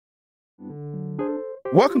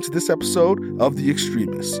Welcome to this episode of The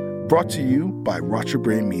Extremists, brought to you by Rot Your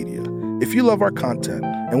Brain Media. If you love our content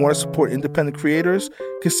and want to support independent creators,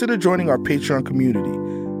 consider joining our Patreon community.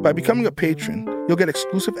 By becoming a patron, you'll get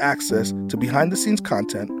exclusive access to behind-the-scenes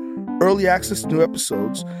content, early access to new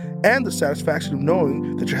episodes, and the satisfaction of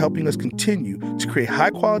knowing that you're helping us continue to create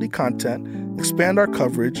high-quality content, expand our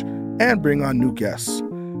coverage, and bring on new guests.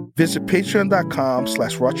 Visit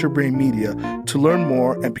patreon.com/rotyourbrainmedia to learn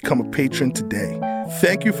more and become a patron today.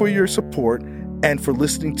 Thank you for your support and for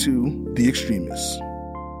listening to The Extremists.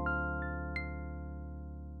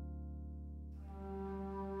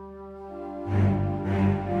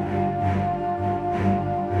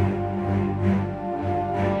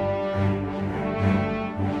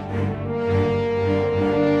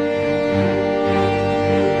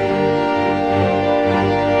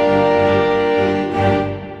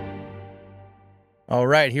 All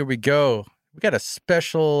right, here we go. We got a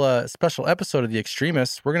special episode of The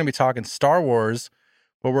Extremists. We're going to be talking Star Wars,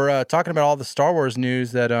 but we're talking about all the Star Wars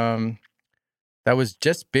news that that was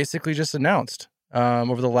basically just announced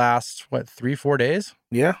over the last 3-4 days.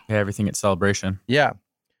 Yeah, everything at Celebration. Yeah,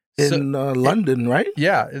 in London, right?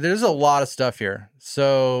 Yeah, there's a lot of stuff here.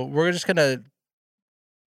 So we're just gonna.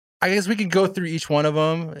 I guess we can go through each one of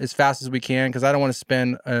them as fast as we can because I don't want to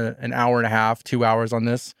spend an hour and a half, 2 hours on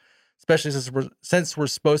this. Especially since we're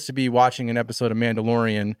supposed to be watching an episode of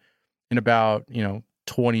Mandalorian in about,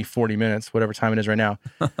 20, 40 minutes, whatever time it is right now.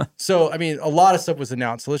 So, I mean, a lot of stuff was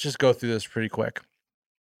announced. So let's just go through this pretty quick.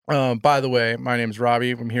 By the way, my name's Robbie.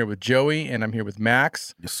 I'm here with Joey and I'm here with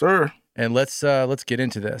Max. Yes, sir. And let's get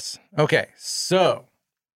into this. Okay, so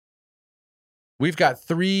we've got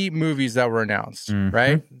 3 movies that were announced,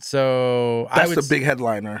 right? So that's the big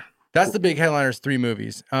headliner. That's the big headliners, 3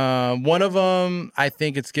 movies. One of them, I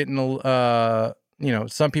think it's getting,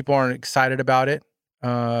 some people aren't excited about it.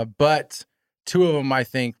 But 2 of them, I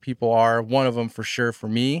think people are. One of them for sure for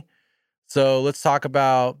me. So let's talk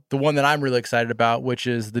about the one that I'm really excited about, which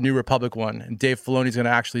is the New Republic one. And Dave Filoni's going to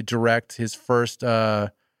actually direct his first,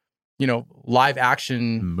 live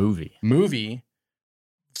action movie.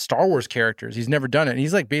 Star Wars characters. He's never done it. And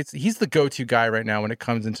he's he's the go-to guy right now when it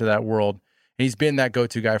comes into that world. And he's been that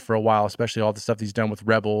go-to guy for a while, especially all the stuff he's done with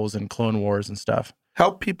Rebels and Clone Wars and stuff.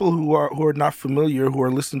 Help people who are not familiar, who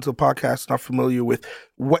are listening to the podcast, not familiar with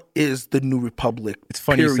what is the New Republic. It's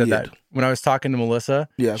funny you said that. When I was talking to Melissa,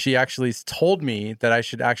 yeah, she actually told me that I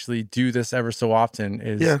should actually do this ever so often.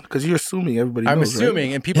 Yeah, because you're assuming everybody knows, I'm assuming,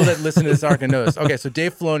 right? And people that listen to this aren't going to know this. Okay, so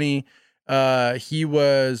Dave Filoni, he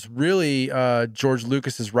was really George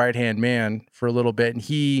Lucas's right-hand man for a little bit, and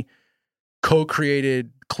he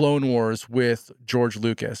co-created Clone Wars with George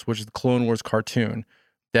Lucas, which is the Clone Wars cartoon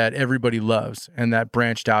that everybody loves, and that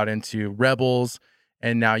branched out into Rebels,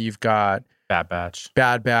 and now you've got Bad Batch,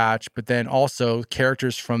 but then also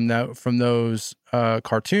characters from those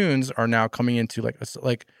cartoons are now coming into like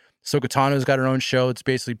Ahsoka Tano's got her own show. It's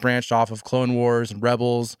basically branched off of Clone Wars and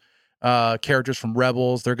Rebels. Characters from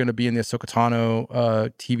Rebels, they're going to be in the Ahsoka Tano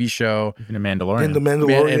TV show. Even in Mandalorian. In the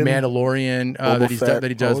Mandalorian. Mandalorian that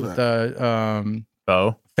he does with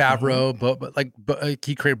Bo Favreau, but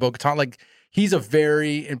he created Bo-Katan. Like, he's a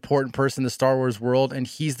very important person in the Star Wars world, and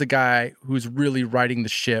he's the guy who's really riding the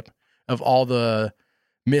ship of all the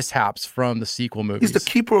mishaps from the sequel movies. He's the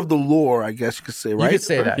keeper of the lore, I guess you could say, right? You could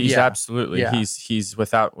say that. He's absolutely. Yeah. He's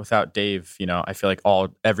without Dave, I feel like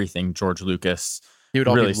everything George Lucas it would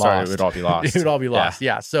all really be started, lost. it would all be lost. It would all be lost.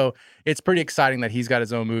 Yeah. So it's pretty exciting that he's got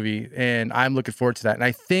his own movie, and I'm looking forward to that. And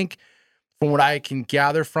I think from what I can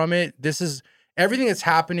gather from it, this is everything that's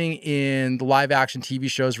happening in the live action TV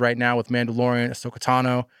shows right now with Mandalorian, Ahsoka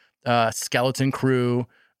Tano, Skeleton Crew,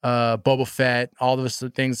 Boba Fett, all those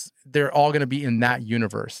things. They're all going to be in that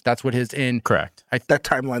universe. That's what his in. Correct. That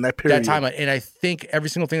timeline, that period. That timeline. And I think every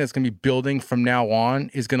single thing that's going to be building from now on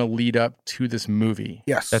is going to lead up to this movie.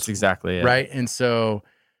 Yes. That's exactly it. Right. And so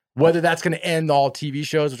whether that's going to end all TV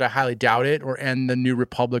shows, which I highly doubt it, or end the New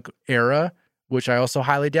Republic era, which I also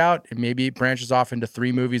highly doubt, and maybe it branches off into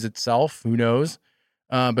 3 movies itself. Who knows?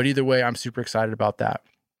 But either way, I'm super excited about that.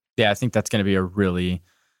 Yeah, I think that's going to be a really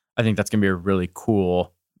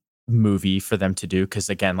cool movie for them to do, because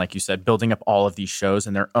again, like you said, building up all of these shows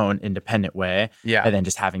in their own independent way, and then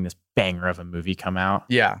just having this banger of a movie come out,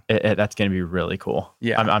 that's going to be really cool.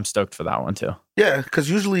 I'm stoked for that one too. Yeah, because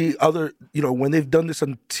usually when they've done this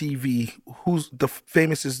on TV, who's the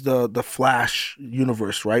famous is the Flash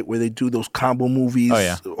universe, right? Where they do those combo movies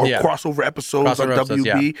or crossover episodes on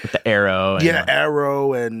WB. With the Arrow.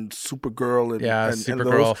 Arrow and Supergirl. And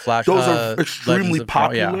Supergirl, and Flash. Those are extremely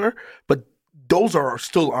popular, but those are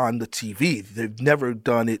still on the TV. They've never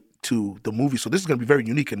done it to the movie. So this is going to be very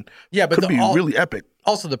unique and but could be really epic.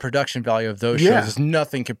 Also, the production value of those shows is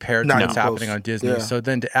nothing compared to what's happening on Disney. Yeah. So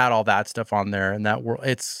then to add all that stuff on there and that world,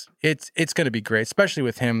 it's going to be great, especially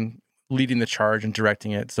with him leading the charge and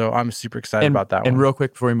directing it. So I'm super excited about that one. And real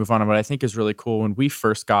quick before we move on, what I think is really cool, when we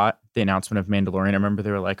first got the announcement of Mandalorian, I remember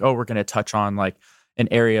they were like, oh, we're going to touch on like an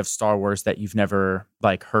area of Star Wars that you've never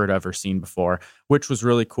like heard of or seen before, which was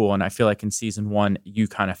really cool. And I feel like in season 1, you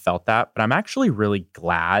kind of felt that, but I'm actually really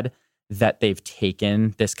glad that they've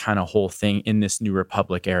taken this kind of whole thing in this New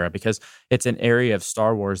Republic era, because it's an area of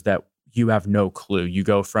Star Wars that you have no clue. You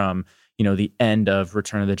go from, the end of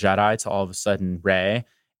Return of the Jedi to all of a sudden Rey,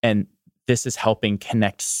 and this is helping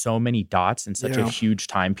connect so many dots in such a huge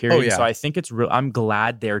time period. Oh, yeah. So I think it's real. I'm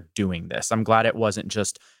glad they're doing this. I'm glad it wasn't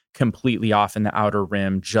just completely off in the Outer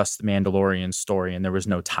Rim, just the Mandalorian story, and there was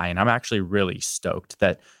no tie-in. I'm actually really stoked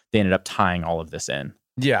that they ended up tying all of this in.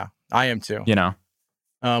 Yeah, I am too.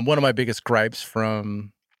 One of my biggest gripes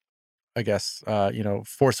from, I guess,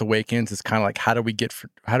 Force Awakens is kind of like, how do we get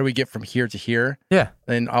from here to here? Yeah.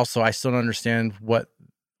 And also, I still don't understand what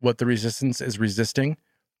the Resistance is resisting.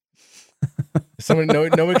 No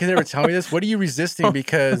one can ever tell me this. What are you resisting?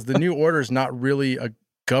 Because the New Order is not really a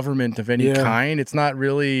government of any kind. It's not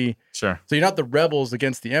really. Sure. So you're not the rebels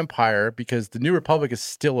against the Empire, because the New Republic is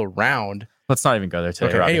still around. Let's not even go there today.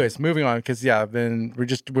 Okay. Robbie. Anyways, moving on, because then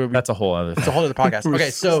that's a whole other. It's a whole other podcast.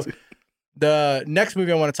 Okay, so the next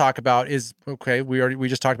movie I want to talk about is we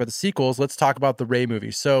just talked about the sequels. Let's talk about the Rey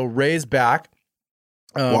movie. So Rey's back.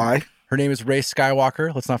 Why? Her name is Rey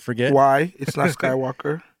Skywalker. Let's not forget. Why? It's not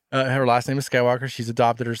Skywalker. Her last name is Skywalker. She's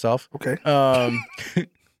adopted herself. Okay.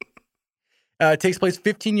 It takes place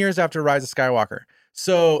 15 years after Rise of Skywalker.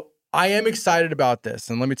 So I am excited about this,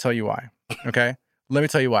 and let me tell you why. Okay? Let me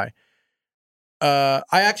tell you why.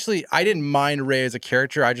 I didn't mind Rey as a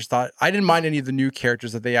character. I just thought I didn't mind any of the new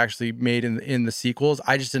characters that they actually made in the sequels.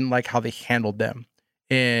 I just didn't like how they handled them.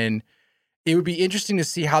 And it would be interesting to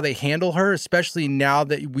see how they handle her, especially now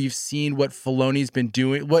that we've seen what Filoni's been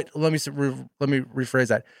doing. Let me rephrase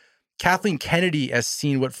that. Kathleen Kennedy has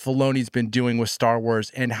seen what Filoni's been doing with Star Wars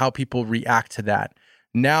and how people react to that.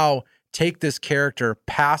 Now, take this character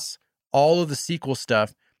past all of the sequel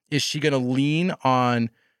stuff. Is she going to lean on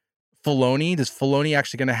Filoni? Is Filoni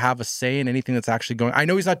actually going to have a say in anything that's actually going? I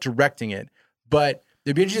know he's not directing it, but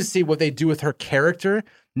it'd be interesting to see what they do with her character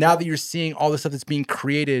now that you're seeing all the stuff that's being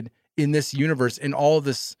created in this universe and all of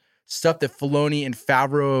this stuff that Filoni and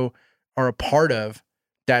Favreau are a part of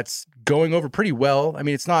that's going over pretty well. I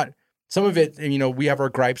mean, it's not, some of it, we have our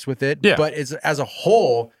gripes with it, but as a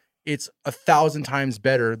whole, it's 1,000 times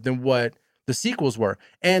better than what the sequels were.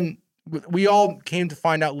 And we all came to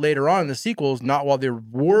find out later on in the sequels, not while they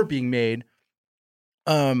were being made,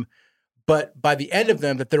 but by the end of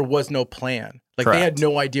them, that there was no plan. Like Correct. They had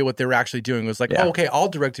no idea what they were actually doing. It was like, okay, I'll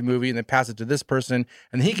direct a movie and then pass it to this person,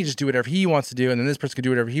 and he can just do whatever he wants to do, and then this person can do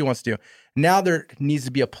whatever he wants to do. Now there needs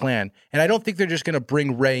to be a plan. And I don't think they're just going to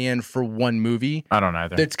bring Rey in for one movie. I don't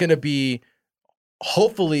either. It's going to be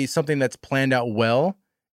hopefully something that's planned out well,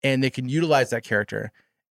 and they can utilize that character.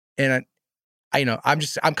 And I'm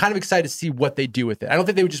kind of excited to see what they do with it. I don't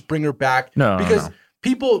think they would just bring her back. Because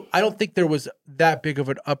people, I don't think there was that big of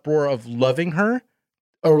an uproar of loving her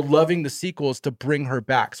or loving the sequels to bring her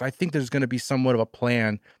back. So I think there's going to be somewhat of a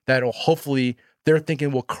plan that'll hopefully they're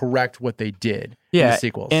thinking will correct what they did in the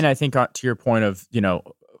sequels. And I think to your point of,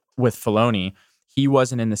 with Filoni, he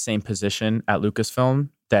wasn't in the same position at Lucasfilm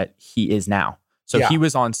that he is now. So he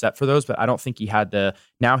was on set for those, but I don't think he had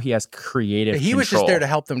now he has creative control. Was just there to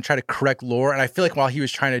help them try to correct lore. And I feel like while he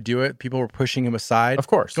was trying to do it, people were pushing him aside. Of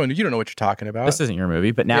course. Going, you don't know what you're talking about. This isn't your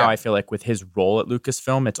movie. But now I feel like with his role at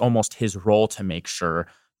Lucasfilm, it's almost his role to make sure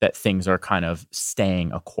that things are kind of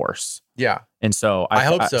staying a course. Yeah. And so I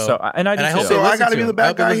hope so. And I do too. So I got to be the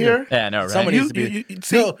bad guy here? Yeah, no, right? Someone needs to be.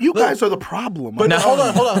 You guys are the problem. But hold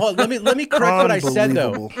on. Let me correct what I said,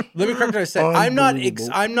 though. Let me correct what I said.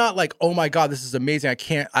 I'm not like, oh my God, this is amazing.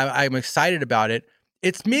 I'm excited about it.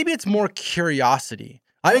 It's more curiosity.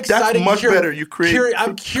 I'm excited. That's much better.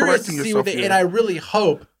 I'm curious to see what and I really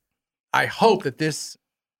hope that this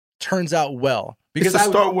turns out well. Because it's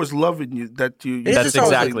the Star Wars loving you that you. That's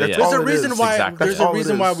exactly. There's a reason why. There's a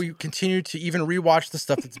reason why we continue to even rewatch the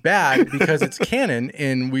stuff that's bad because it's canon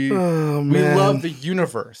and we love the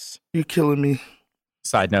universe. You're killing me.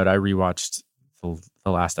 Side note: I rewatched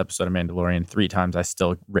the last episode of Mandalorian 3 times. I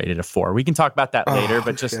still rated a 4. We can talk about that later,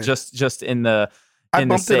 but just in the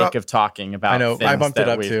sake of talking about. I know I bumped it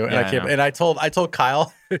up too, and I told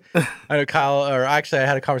Kyle. I know Kyle, or actually I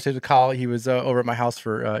had a conversation with Kyle. He was over at my house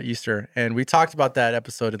for Easter, and we talked about that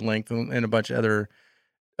episode at length and a bunch of other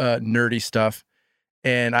nerdy stuff.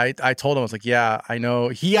 And I told him, I was like, yeah, I know.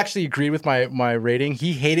 He actually agreed with my rating.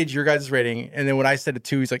 He hated your guys' rating. And then when I said a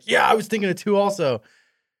 2, he's like, yeah, I was thinking a 2 also.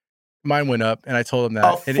 Mine went up, and I told him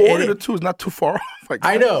that. 4 to 2 is not too far off.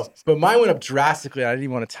 I know, but mine went up drastically. I didn't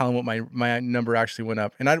even want to tell him what my number actually went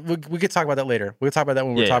up. And we could talk about that later. We'll talk about that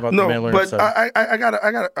when we're talking about the Mandalorian but episode. I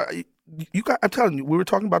gotta. I'm telling you, we were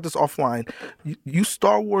talking about this offline. You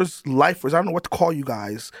Star Wars lifers, I don't know what to call you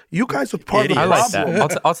guys. You guys are part of the problem. I like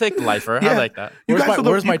that. I'll take lifer. I like that.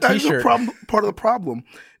 Where's my T-shirt? Part of the problem.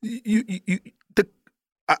 She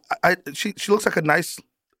looks like a nice.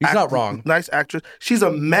 He's not wrong. Nice actress. She's a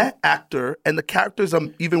meh actor, and the character's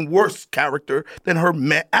an even worse character than her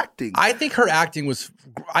meh acting. I think her acting was.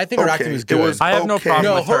 Her acting was good. I have no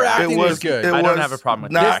problem with her acting was good. I don't have a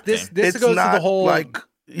problem with that. This goes to the whole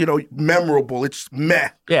memorable. It's meh.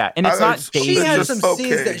 Yeah, and it's not. She had some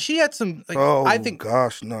scenes that she had some. I think.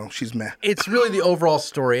 Gosh, no, she's meh. It's really the overall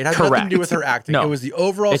story. It has nothing to do with her acting. No, it was the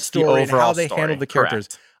overall story and how they handled the characters.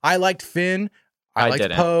 Correct. I liked Finn. I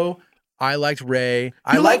liked Poe. I liked Rey.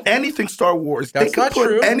 I like anything Star Wars. That's not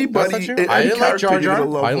true. Anybody. I didn't like Jar Jar. I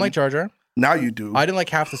didn't like Jar Jar. Now you do. I didn't like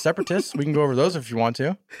half the Separatists. We can go over those if you want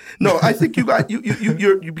to. No, I think you got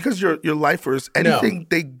you're because you're lifers. Anything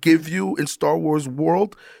they give you in Star Wars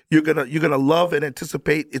world, you're gonna love and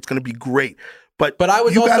anticipate. It's gonna be great. But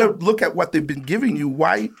you got to look at what they've been giving you.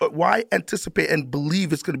 Why anticipate and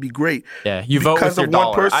believe it's going to be great? Yeah, you vote with your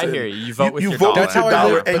dollar. I hear you. You vote with your dollar. That's how I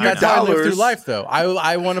live. And that's how I live through life, though.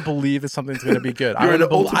 I want to believe that something's going to be good.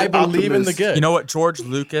 I believe in the good. You know what? George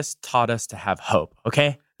Lucas taught us to have hope.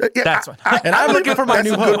 Okay. Yeah, that's what. And I'm looking for my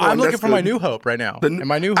new hope. I'm looking for my new hope right now. And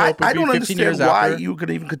my new hope would be 15 years after. I don't understand why you could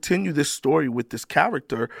even continue this story with this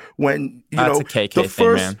character when that's a KK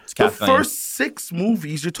thing, man. The first 6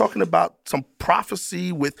 movies, you're talking about some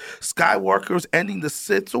prophecy with Skywalker's ending the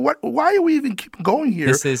Sith. So why are we even keep going here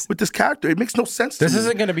with this character? It makes no sense to me. This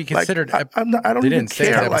isn't going to be considered. I don't even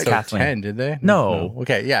care. Like episode 10, did they? No.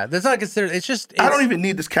 Okay, yeah, that's not considered. It's just. I don't even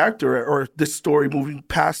need this character or this story moving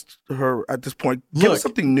past her at this point. Give us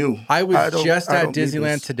something new. I was just at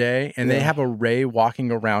Disneyland today, and they have a Rey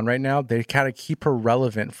walking around right now. They kind of keep her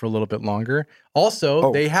relevant for a little bit longer.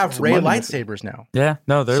 Also, they have Rey lightsabers now. Yeah,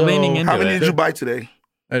 no, they're leaning into it. How many did you buy today?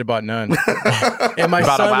 I bought none. And my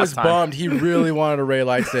son was bummed. He really wanted a Rey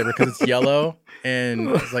lightsaber because it's yellow,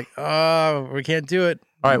 and it's like, oh, we can't do it.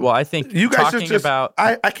 All right, well, I think you guys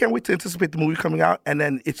I can't wait to anticipate the movie coming out, and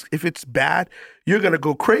then if it's bad, you're going to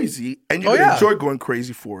go crazy, and you're going to enjoy going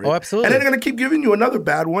crazy for it. Oh, absolutely. And then they're going to keep giving you another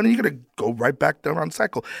bad one, and you're going to go right back down on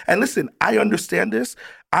cycle. And listen, I understand this.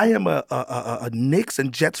 I am a Knicks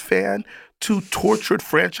and Jets fan, 2 tortured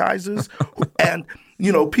franchises, and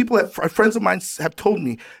friends of mine have told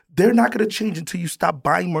me, they're not going to change until you stop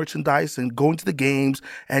buying merchandise and going to the games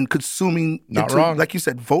and consuming. Not wrong. Like you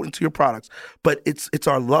said, vote into your products. But it's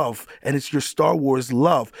our love, and it's your Star Wars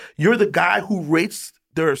love. You're the guy who rates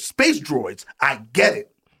their space droids. I get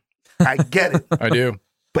it. I do.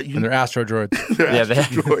 But and they're astro droids. They're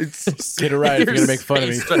droids. Get it right if you're going to make fun of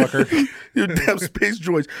me, fucker. You're damn space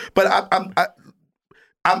droids. But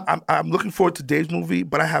I'm looking forward to Dave's movie,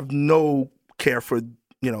 but I have no care for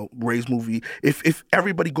Rey's movie. If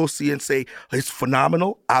everybody go see it and say it's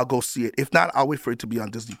phenomenal, I'll go see it. If not, I'll wait for it to be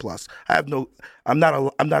on Disney Plus. I'm not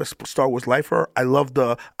a Star Wars lifer. I love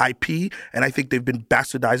the IP, and I think they've been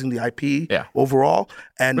bastardizing the IP overall.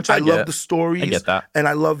 And I love the stories. I get that. And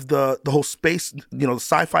I love the whole space, the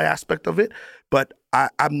sci-fi aspect of it. But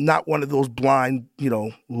I'm not one of those blind,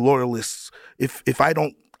 loyalists. If I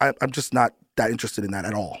don't, I'm just not that interested in that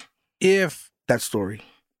at all. That story.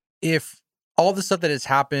 If all the stuff that has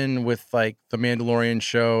happened with like the Mandalorian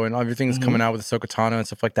show and everything that's coming out with Ahsoka Tano and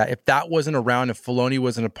stuff like that, if that wasn't around, if Filoni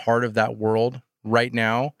wasn't a part of that world right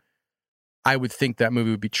now, I would think that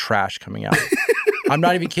movie would be trash coming out. I'm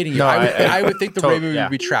not even kidding you. No, I would think the Rey movie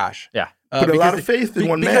would be trash. Yeah. Put a lot of faith in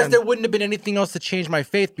one man. Because there wouldn't have been anything else to change my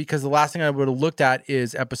faith, because the last thing I would have looked at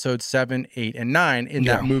is episodes 7, 8, and 9 in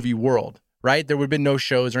that movie world, right? There would have been no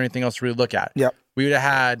shows or anything else to really look at. Yep. We would have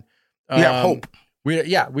had... hope. We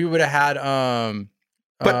would have had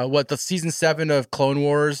the season 7 of Clone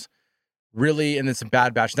Wars, really, and then some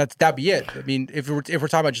Bad Batch. That'd be it. I mean, if we're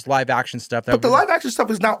talking about just live action stuff, the live action stuff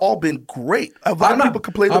has not all been great. A lot of people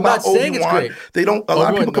complain about Obi-Wan. They don't. A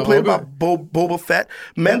lot of people complain about Boba Fett.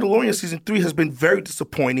 Mandalorian season 3 has been very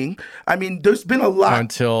disappointing. I mean, there's been a lot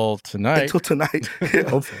until tonight.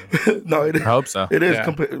 Hopefully. No, I hope so. It is,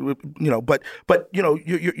 but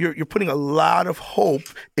you're putting a lot of hope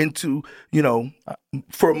into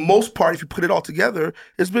for most part. If you put it all together,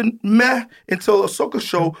 it's been meh until Ahsoka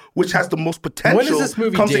show, which has the most potential. When is this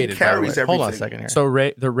movie dated? Carries everything. Hold on a second here. So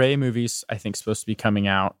the Rey movie's, I think, supposed to be coming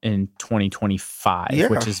out in 2025,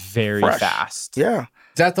 which is very fast. Yeah.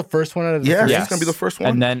 Is that the first one? It's going to be the first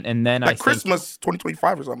one. And then like Christmas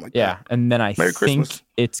 2025 or something like that. Yeah, and then I think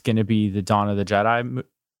it's going to be the Dawn of the Jedi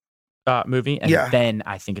movie, and then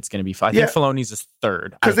I think it's going to be. I think Filoni's is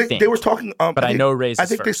third. Because they were talking, but I know Rey's. I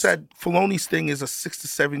think first. they said Filoni's thing is a 6 to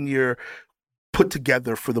 7 year put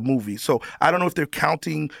together for the movie. So I don't know if they're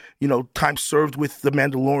counting, time served with The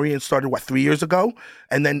Mandalorian started, 3 years ago?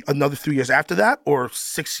 And then another 3 years after that? Or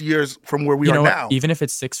 6 years from where we are now? Even if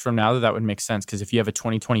it's 6 from now, that would make sense. Because if you have a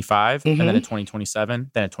 2025 and then a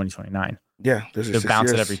 2027, then a 2029. Yeah, there's just 6 bounce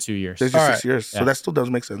years. It every 2 years. There's just 6 years. Yeah. So that still does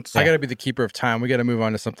make sense. I got to be the keeper of time. We got to move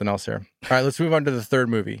on to something else here. All right, let's move on to the third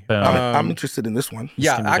movie. I'm interested in this one.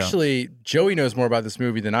 Yeah, actually, Joey knows more about this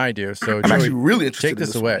movie than I do. So I'm Joey, actually really interested take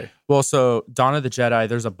this away. Well, so Dawn of the Jedi,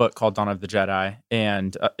 there's a book called Dawn of the Jedi,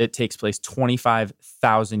 and it takes place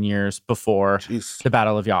 25,000 years before the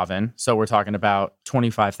Battle of Yavin. So we're talking about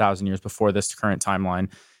 25,000 years before this current timeline.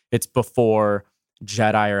 It's before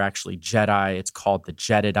Jedi are actually Jedi. It's called the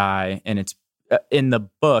Jedi, and it's in the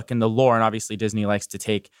book, in the lore, and obviously Disney likes to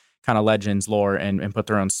take kind of legends lore and put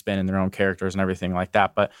their own spin and their own characters and everything like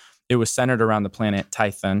that. But it was centered around the planet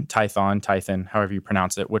Tython, however you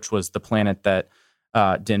pronounce it, which was the planet that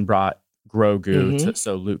Din brought Grogu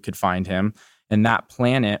so Luke could find him. And that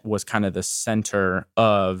planet was kind of the center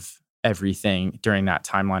of everything during that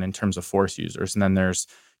timeline in terms of Force users. And then there's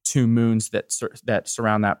 2 moons that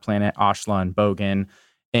surround that planet, Ashla and Bogan.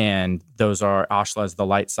 And those are, Ashla's the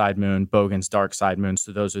light side moon, Bogan's dark side moon.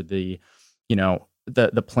 So those are the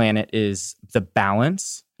planet is the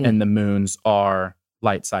balance and the moons are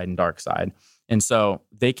light side and dark side. And so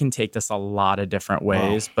they can take this a lot of different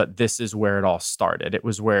ways, but this is where it all started. It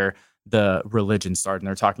was where the religion started. And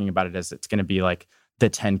they're talking about it as it's going to be like the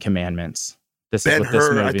 10 Commandments. This is what this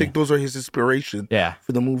movie. I think those are his inspiration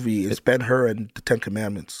for the movie. It's Ben-Hur and the 10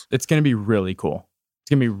 Commandments. It's going to be really cool. It's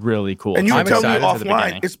going to be really cool. And you were telling me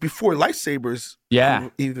offline, it's before lightsabers. Yeah.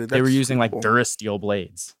 They were using like Durasteel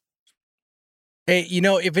blades. Hey,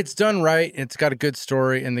 if it's done right, it's got a good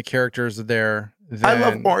story and the characters are there. I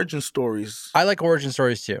love origin stories. I like origin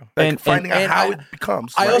stories too. And finding out how it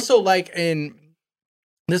becomes. I also like, and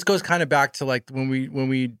this goes kind of back to like when we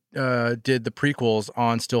did the prequels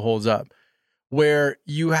on Still Holds Up, where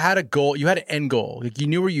you had a goal, you had an end goal. Like you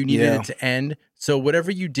knew where you needed it to end. So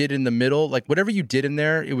whatever you did in the middle, like whatever you did in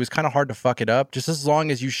there, it was kind of hard to fuck it up. Just as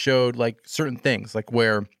long as you showed like certain things, like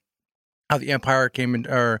how the Empire came in,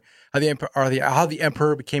 or how the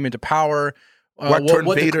Emperor came into power. What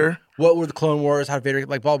turned Vader? What were the Clone Wars? How Vader,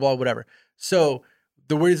 like blah blah whatever. So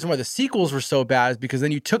the reason why the sequels were so bad is because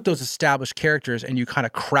then you took those established characters and you kind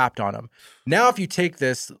of crapped on them. Now, if you take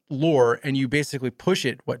this lore and you basically push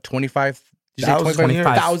it,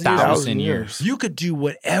 25,000 years. You could do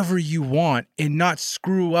whatever you want and not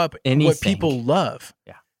screw up what people love.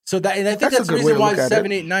 Yeah. So I think that's the reason why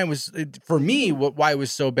 7, 8, 9 was, for me, why it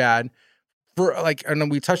was so bad.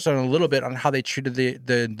 And we touched on it a little bit on how they treated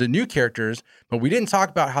the new characters, but we didn't talk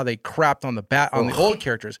about how they crapped on the old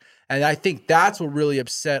characters. And I think that's what really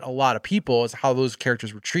upset a lot of people, is how those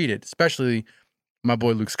characters were treated, especially my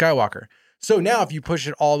boy Luke Skywalker. So now, if you push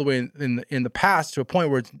it all the way in the past to a point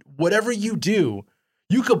where it's, whatever you do,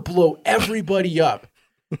 you could blow everybody up,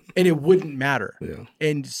 and it wouldn't matter. Yeah.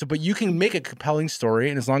 And so, but you can make a compelling story,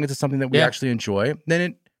 and as long as it's something that we actually enjoy,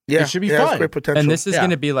 then it should be fun. Great potential. And this is going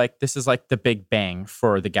to be like the big bang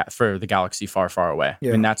for the galaxy far, far away. Yeah.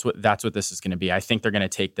 I mean, that's what this is going to be. I think they're going to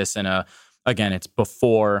take this it's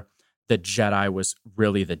before the Jedi was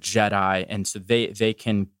really the Jedi, and so they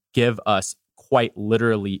can give us quite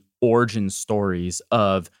literally origin stories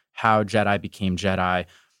of how Jedi became Jedi.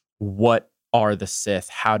 What are the Sith?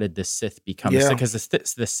 How did the Sith become Sith? Because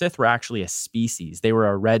the Sith were actually a species. They were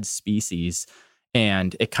a red species,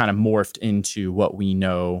 and it kind of morphed into what we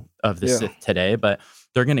know of the Sith today. But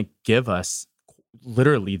they're going to give us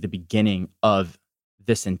literally the beginning of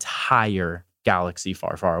this entire galaxy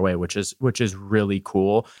far, far away, which is really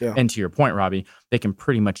cool. Yeah. And to your point, Robbie, they can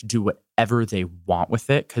pretty much do whatever they want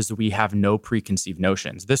with it because we have no preconceived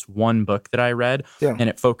notions. This one book that I read, and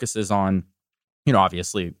it focuses on,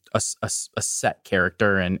 obviously a set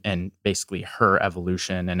character and basically her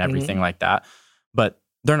evolution and everything like that. But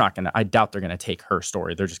they're not going to, I doubt they're going to take her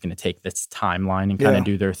story. They're just going to take this timeline and kind of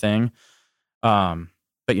do their thing. But,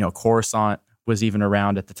 Coruscant was even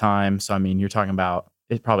around at the time. So, I mean, you're talking about,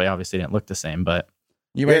 it probably obviously didn't look the same, but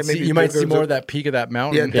you might see more of that peak of that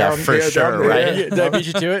mountain. Yeah, for sure, right? Did I beat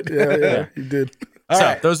you to it? Yeah, you did. All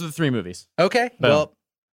right. Those are the 3 movies. Okay. Boom. Well,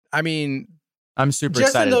 I mean, I'm super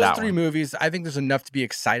just excited. Just in those three movies, I think there's enough to be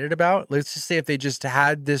excited about. Let's just say if they just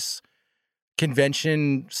had this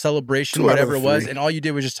convention celebration, whatever it was, and all you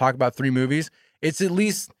did was just talk about three movies, it's at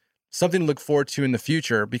least something to look forward to in the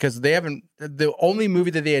future, because they haven't. The only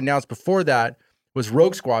movie that they announced before that was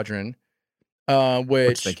Rogue Squadron,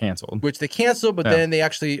 which they canceled. But then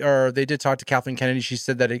they did talk to Kathleen Kennedy. She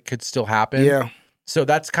said that it could still happen. Yeah. So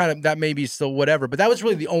that's that may be still whatever, but that was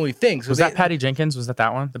really the only thing. So was that Patty Jenkins? Was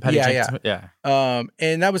that one? The Patty Jenkins? Yeah.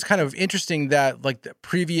 And that was kind of interesting that like the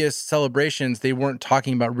previous celebrations, they weren't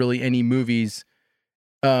talking about really any movies,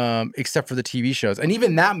 except for the TV shows. And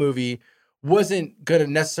even that movie wasn't going to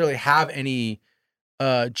necessarily have any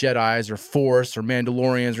Jedis or Force or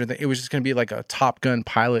Mandalorians or anything. It was just going to be like a Top Gun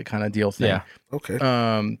pilot kind of deal thing. Yeah. Okay.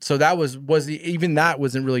 So that even that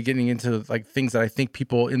wasn't really getting into like things that I think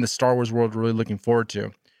people in the Star Wars world were really looking forward to.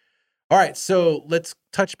 All right, so let's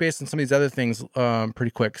touch base on some of these other things pretty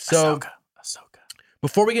quick. So Ahsoka.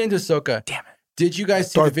 Before we get into Ahsoka, damn it, did you guys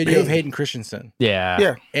see the video of Hayden Christensen?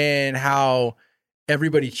 Yeah. And how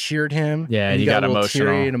everybody cheered him. Yeah, and he got emotional.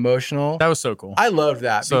 Teary and emotional. That was so cool. I loved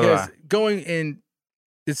that because going in.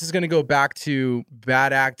 This is going to go back to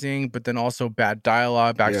bad acting, but then also bad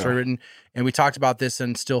dialogue, backstory written. And we talked about this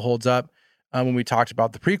and still holds up when we talked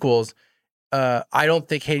about the prequels. I don't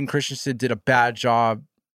think Hayden Christensen did a bad job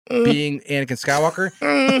being Anakin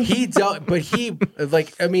Skywalker. He dealt, but he,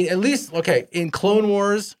 at least, in Clone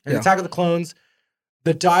Wars and Attack of the Clones,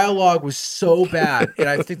 the dialogue was so bad. And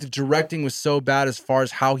I think the directing was so bad as far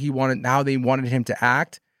as how they wanted him to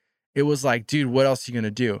act. It was like, dude, what else are you going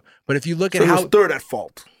to do? But if you look at how... third at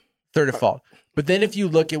fault. But then if you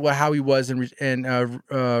look at how he was in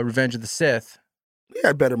Revenge of the Sith... He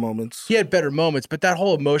had better moments. But that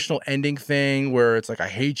whole emotional ending thing where it's like, I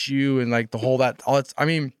hate you, and like the whole I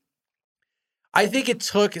think it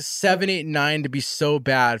took 7, 8, 9 to be so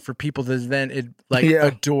bad for people to then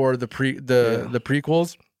adore the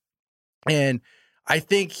prequels. And... I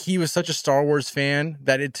think he was such a Star Wars fan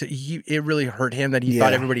that it really hurt him that he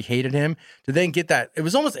thought everybody hated him. To then get that, it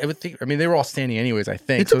was almost. They were all standing anyways. I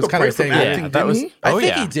think so. It was kind of like acting. I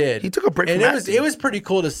think he did. He took a break, and it was pretty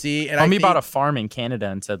cool to see. And Homie bought a farm in Canada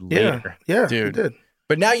and said later. Yeah, dude. He did.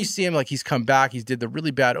 But now you see him like he's come back. He's did the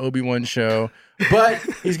really bad Obi-Wan show, but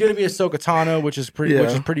he's going to be Ahsoka Tano, which is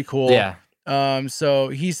pretty cool. Yeah. So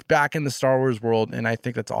he's back in the Star Wars world, and I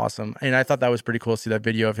think that's awesome. And I thought that was pretty cool to see that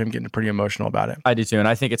video of him getting pretty emotional about it. I do too, and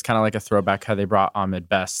I think it's kind of like a throwback how they brought Ahmed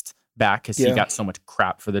Best back because he got so much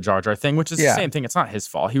crap for the Jar Jar thing, which is the same thing. It's not his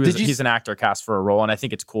fault. He's an actor cast for a role, and I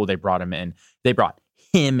think it's cool they brought him in. They brought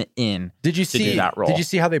him in. Did you see that role? Did you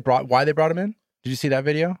see why they brought him in? Did you see that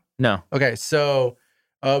video? No. Okay, so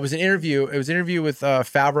it was an interview. It was an interview with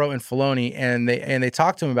Favreau and Filoni, and they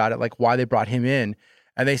talked to him about it, like why they brought him in.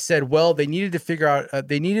 And they said, well, they needed to figure out,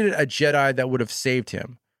 they needed a Jedi that would have saved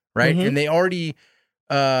him, right? Mm-hmm. And they already,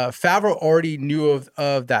 Favreau already knew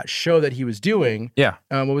of that show that he was doing. Yeah.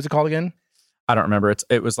 What was it called again? I don't remember.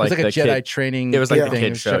 It was like a Jedi training. It was like the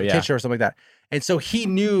kid show, kid show or something like that. And so he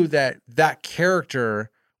knew that character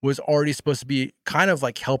was already supposed to be kind of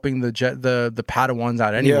like helping the Padawans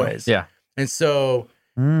out anyways. Yeah. And so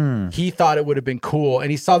he thought it would have been cool.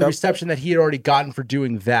 And he saw the reception that he had already gotten for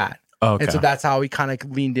doing that. Okay. And so that's how he kind of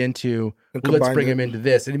leaned into, let's bring him into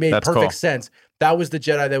this. And it made perfect sense. That was the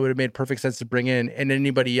Jedi that would have made perfect sense to bring in, and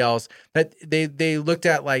anybody else. That they looked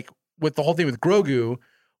at, like, with the whole thing with Grogu,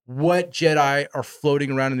 what Jedi are floating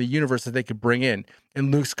around in the universe that they could bring in.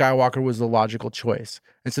 And Luke Skywalker was the logical choice.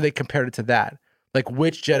 And so they compared it to that. Like,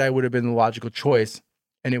 which Jedi would have been the logical choice?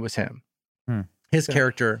 And it was him. His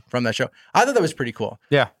character from that show. I thought that was pretty cool.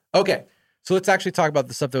 Yeah. Okay. So let's actually talk about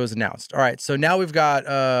the stuff that was announced. All right, so now we've got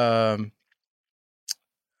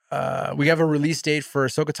we have a release date for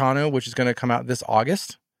Ahsoka Tano, which is going to come out this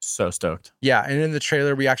August. So stoked. Yeah, and in the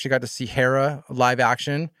trailer, we actually got to see Hera live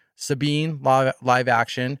action, Sabine live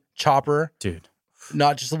action, Chopper. Dude.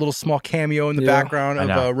 Not just a little small cameo in the background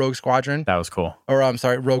of Rogue Squadron. That was cool. Or, I'm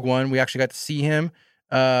sorry, Rogue One. We actually got to see him.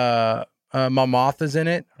 Mon Mothma's in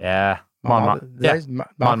it. Yeah. Mon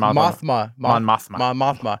Mothma.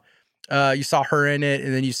 You saw her in it,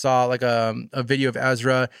 and then you saw like a video of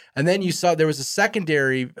Ezra, and then you saw there was a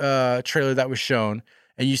secondary trailer that was shown,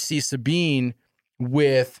 and you see Sabine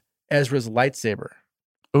with Ezra's lightsaber.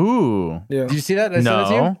 Ooh. Yeah. Did you see that?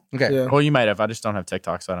 No. Okay. Yeah. Well, you might have. I just don't have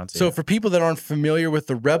TikTok, so I don't see it. So for people that aren't familiar with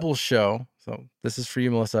the Rebels show, so this is for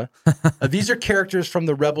you, Melissa. These are characters from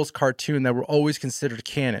the Rebels cartoon that were always considered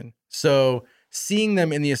canon. So seeing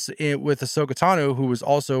them with Ahsoka Tano, who was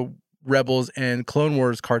also Rebels and Clone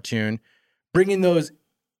Wars cartoon, bringing those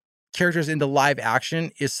characters into live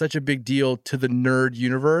action is such a big deal to the nerd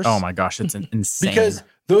universe. Oh my gosh, it's insane. Because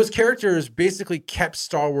those characters basically kept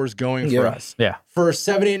Star Wars going for us. Yeah. For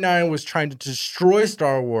 789 was trying to destroy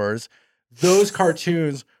Star Wars. Those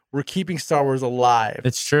cartoons were keeping Star Wars alive.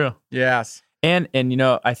 It's true. Yes. And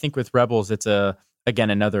I think with Rebels, it's again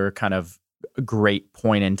another kind of great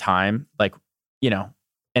point in time. Like,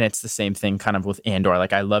 and it's the same thing kind of with Andor.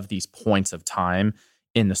 Like, I love these points of time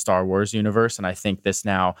in the Star Wars universe. And I think this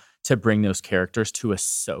now to bring those characters to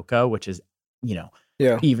Ahsoka, which is,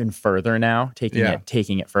 even further now,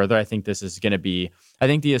 taking it further. I think this is going to be, I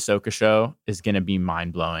think the Ahsoka show is going to be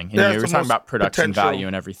mind blowing. And we were talking about production value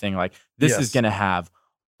and everything. Like, this is going to have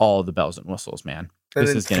all the bells and whistles, man. And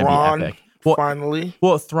this is going to be epic. Finally.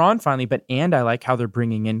 Well, Thrawn finally, and I like how they're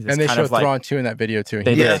bringing in this and they kind showed of like Thrawn too in that video too.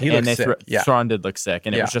 They did, he and looked sick. Thrawn did look sick,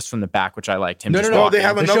 and it was just from the back, which I liked him. No, they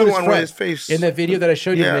have another one with his face in the video that I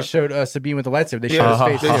showed you. They showed Sabine with the lightsaber. They showed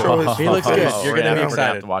his face. He looks good. You're gonna be excited. We're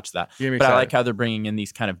gonna have to watch that. But I like how they're bringing in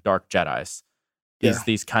these kind of dark Jedis,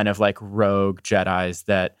 these kind of like rogue Jedis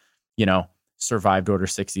that survived Order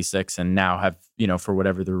 66 and now have for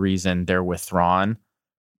whatever the reason they're with Thrawn.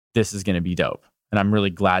 This is gonna be dope. And I'm really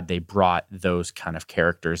glad they brought those kind of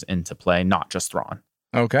characters into play, not just Thrawn.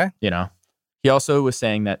 Okay. He also was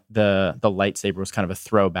saying that the lightsaber was kind of a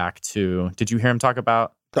throwback to. Did you hear him talk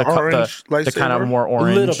about the orange lightsaber? The kind of more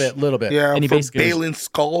orange, a little bit. Yeah, and he basically Balin's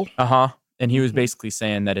skull. And he was basically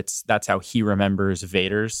saying that that's how he remembers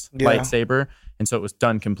Vader's lightsaber, and so it was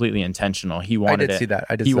done completely intentional. He wanted I did see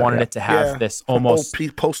that. He wanted it to have this almost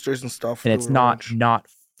old posters and stuff, and it's not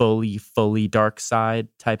fully dark side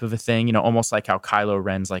type of a thing, almost like how Kylo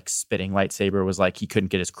Ren's like spitting lightsaber was like he couldn't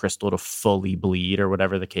get his crystal to fully bleed or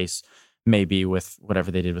whatever the case may be with whatever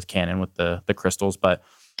they did with canon with the crystals, but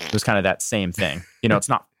it was kind of that same thing. It's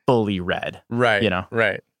not fully red, right?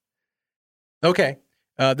 Right. Okay,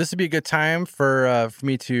 this would be a good time for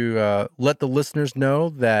me to let the listeners know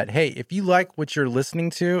that hey, if you like what you're listening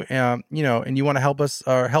to, and you want to help us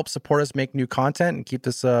or help support us make new content and keep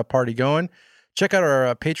this party going. Check out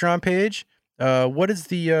our Patreon page. What's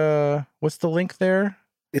the link there?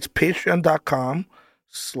 It's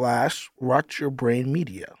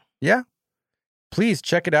patreon.com/rotyourbrainmedia. Yeah. Please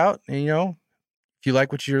check it out. And, if you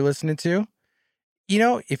like what you're listening to,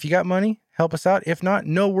 if you got money, help us out. If not,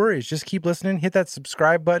 no worries. Just keep listening. Hit that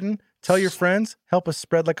subscribe button. Tell your friends. Help us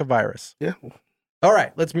spread like a virus. Yeah. All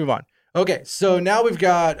right. Let's move on. Okay. So now we've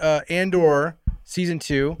got Andor Season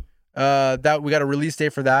 2. That we got a release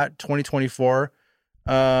date for that 2024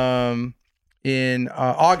 in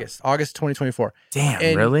August 2024.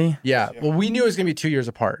 Damn, really? Yeah. Well, we knew it was gonna be 2 years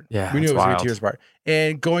apart. Yeah, we knew it was gonna be 2 years apart.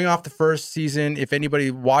 And going off the first season, if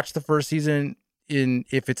anybody watched the first season,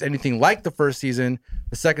 if it's anything like the first season,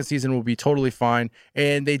 the second season will be totally fine.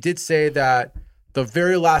 And they did say that the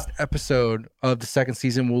very last episode of the second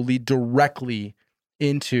season will lead directly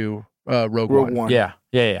into Rogue One. Yeah.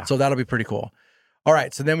 So that'll be pretty cool. All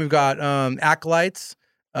right, so then we've got Acolytes.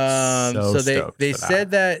 So they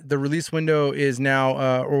said that the release window is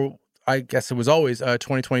now, or I guess it was always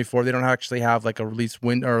 2024. They don't actually have like a release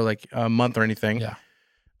window or like a month or anything.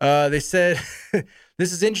 Yeah. They said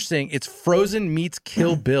this is interesting. It's Frozen meets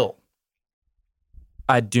Kill Bill.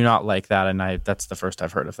 I do not like that, and that's the first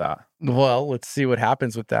I've heard of that. Well, let's see what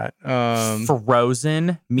happens with that.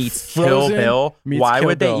 Frozen meets Kill Bill. Why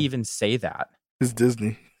would they even say that? It's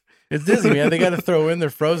Disney. It's Disney, man. They got to throw in their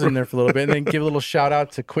Frozen there for a little bit and then give a little shout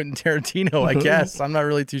out to Quentin Tarantino, I guess. I'm not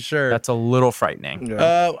really too sure. That's a little frightening.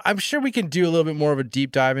 Yeah. I'm sure we can do a little bit more of a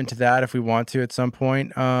deep dive into that if we want to at some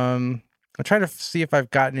point. I'm trying to see if I've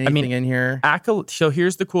gotten anything in here. So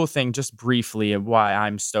here's the cool thing, just briefly, of why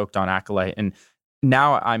I'm stoked on Acolyte. And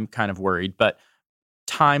now I'm kind of worried, but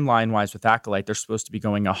timeline-wise with Acolyte, they're supposed to be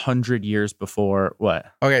going 100 years before what?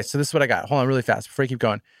 Okay, so this is what I got. Hold on really fast before I keep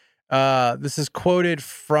going. This is quoted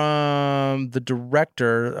from the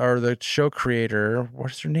director or the show creator.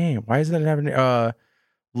 What's her name? Why isn't it having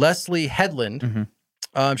Leslie Headland?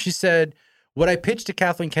 Mm-hmm. She said, "What I pitched to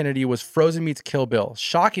Kathleen Kennedy was Frozen meets Kill Bill.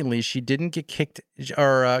 Shockingly, she didn't get kicked,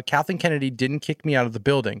 or Kathleen Kennedy didn't kick me out of the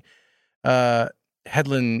building."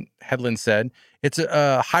 Headland said, "It's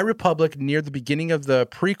a High Republic near the beginning of the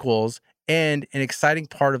prequels and an exciting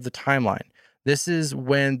part of the timeline. This is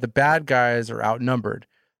when the bad guys are outnumbered.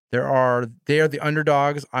 They are the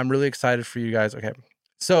underdogs. I'm really excited for you guys." Okay.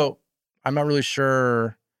 So I'm not really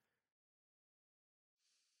sure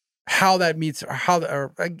how that meets,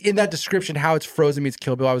 or in that description, how it's Frozen meets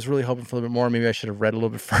Kill Bill. I was really hoping for a little bit more. Maybe I should have read a little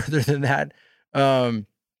bit further than that. I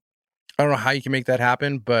don't know how you can make that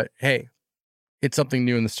happen, but hey, it's something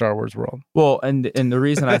new in the Star Wars world. Well, and the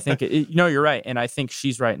reason I think, you're right. And I think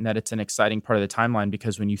she's right in that it's an exciting part of the timeline,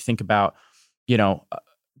 because when you think about,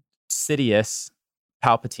 Sidious,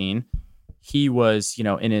 Palpatine, he was,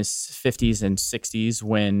 in his 50s and 60s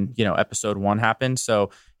when, episode 1 happened. So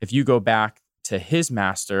if you go back to his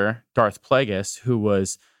master, Darth Plagueis, who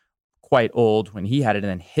was quite old when he had it, and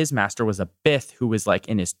then his master was a Bith who was like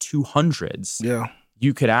in his 200s. Yeah.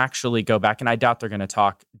 You could actually go back, and I doubt they're going to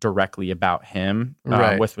talk directly about him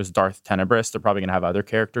with Darth Tenebris. They're probably going to have other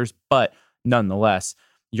characters, but nonetheless,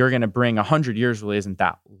 you're going to bring 100 years really isn't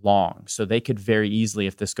that long. So they could very easily,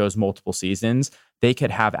 if this goes multiple seasons, they could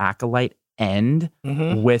have Acolyte end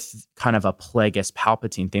with kind of a Plagueis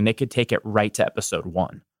Palpatine thing. They could take it right to episode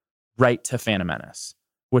 1, right to Phantom Menace,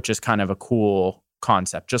 which is kind of a cool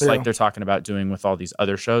concept. Just like they're talking about doing with all these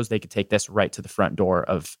other shows, they could take this right to the front door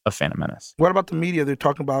of Phantom Menace. What about the media they're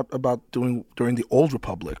talking about doing during the Old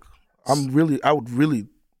Republic? I would really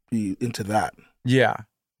be into that. Yeah.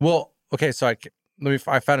 Well, okay, so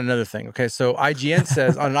I found another thing. Okay, so IGN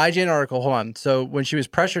says on an IGN article, hold on. So when she was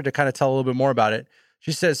pressured to kind of tell a little bit more about it,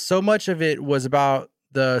 she says so much of it was about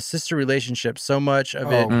the sister relationship. So much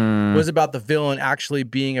of it was about the villain actually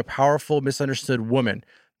being a powerful, misunderstood woman.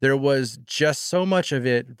 There was just so much of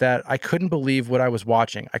it that I couldn't believe what I was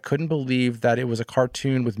watching. I couldn't believe that it was a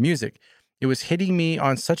cartoon with music. It was hitting me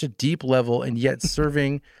on such a deep level and yet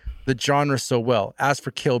serving the genre so well. As for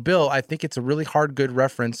Kill Bill, I think it's a really hard, good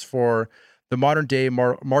reference for the modern day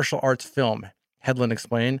martial arts film, Hedlund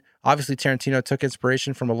explained. Obviously, Tarantino took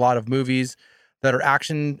inspiration from a lot of movies that our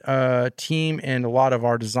action team and a lot of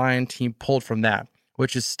our design team pulled from that,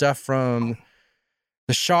 which is stuff from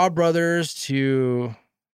the Shaw Brothers to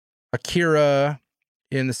Akira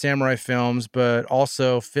in the samurai films, but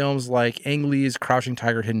also films like Ang Lee's Crouching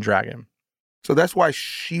Tiger, Hidden Dragon. So that's why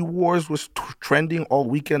She-Wars was trending all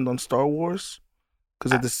weekend on Star Wars?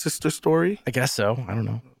 Because of the sister story? I guess so. I don't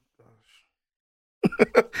know.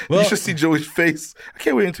 You should see Joey's face. I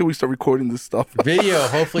can't wait until we start recording this stuff. Video,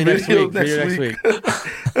 hopefully next week.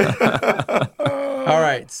 All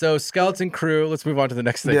right, so Skeleton Crew. Let's move on to the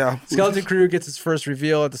next thing. Yeah. Skeleton Crew gets its first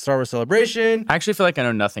reveal at the Star Wars Celebration. I actually feel like I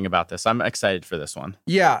know nothing about this. I'm excited for this one.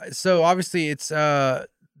 Yeah, so obviously it's the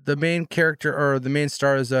main character or the main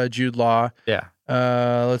star is Jude Law. Yeah.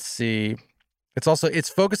 Let's see. It's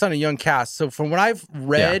focused on a young cast. So from what I've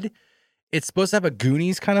read, it's supposed to have a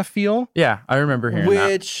Goonies kind of feel. Yeah, I remember hearing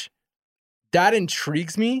that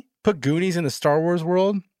intrigues me. Put Goonies in the Star Wars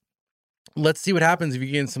world. Let's see what happens if you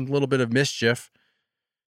get in some little bit of mischief.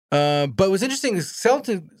 But what's interesting is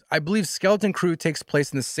I believe Skeleton Crew takes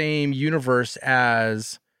place in the same universe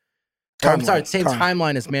as same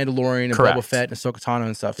timeline as Mandalorian and Boba Fett and Ahsoka Tano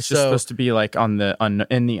and stuff. It's just supposed to be like in the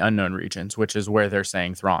unknown regions, which is where they're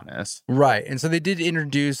saying Thrawn is. Right. And so they did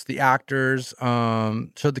introduce the actors,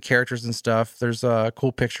 showed the characters and stuff. There's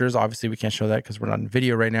cool pictures. Obviously, we can't show that because we're not in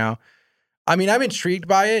video right now. I mean, I'm intrigued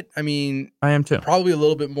by it. I mean, I am too. Probably a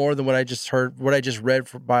little bit more than what I just read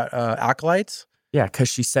by Acolytes. Yeah, because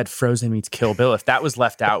she said Frozen meets Kill Bill. If that was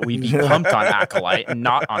left out, we'd be pumped on Acolyte and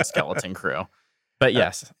not on Skeleton Crew. But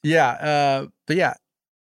yes. Let's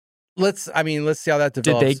see how that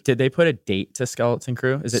develops. Did they put a date to Skeleton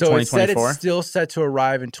Crew? Is it so 2024? It said it's still set to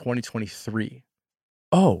arrive in 2023.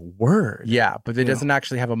 Oh, word. Yeah, but it doesn't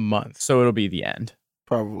actually have a month. So it'll be the end.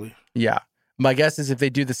 Probably. Yeah. My guess is if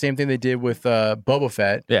they do the same thing they did with Boba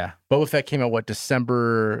Fett. Yeah. Boba Fett came out,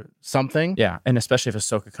 December something? Yeah. And especially if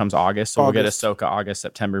Ahsoka comes August. So we'll get Ahsoka August,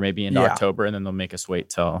 September, maybe into October, and then they'll make us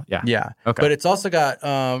wait till, Yeah. Okay. But it's also got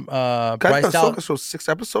Bryce Dallas. Ahsoka, so 6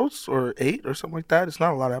 episodes or 8 or something like that? It's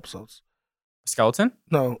not a lot of episodes. Skeleton?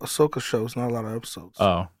 No, Ahsoka show is not a lot of episodes.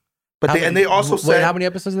 Oh. But they also said, how many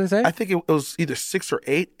episodes did they say? I think it was either 6 or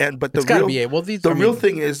 8. But it's gotta be 8. Well, the real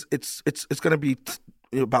thing is it's going to be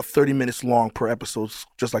about 30 minits long per episode,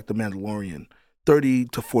 just like The Mandalorian. 30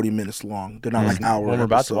 to 40 minutes long. They're not like hour. Well, we're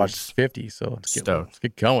about to watch 50, so let's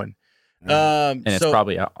get going. And it's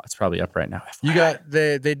probably up right now. You got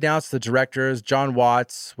they announced the directors, John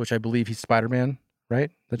Watts, which I believe he's Spider-Man,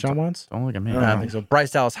 right? The John Watts? Don't look at me. I think so.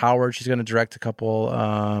 Bryce Dallas Howard, she's going to direct a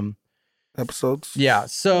couple episodes. Yeah,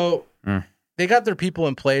 so they got their people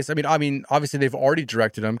in place. I mean, obviously they've already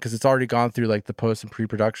directed them because it's already gone through like the post and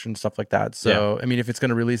pre-production stuff like that. So I mean, if it's going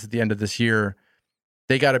to release at the end of this year,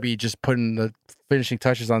 they got to be just putting the finishing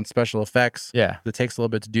touches on special effects. Yeah, it takes a little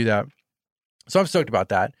bit to do that. So I'm stoked about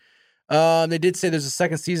that. They did say there's a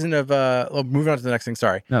second season of. Moving on to the next thing.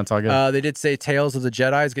 Sorry, no, it's all good. They did say Tales of the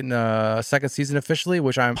Jedi is getting a second season officially,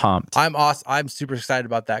 which I'm pumped. I'm awesome. I'm super excited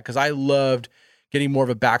about that because I loved getting more of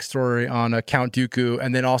a backstory on Count Dooku,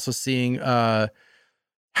 and then also seeing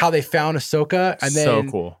how they found Ahsoka, and then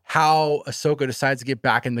how Ahsoka decides to get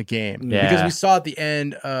back in the game. Yeah. Because we saw at the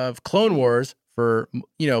end of Clone Wars, for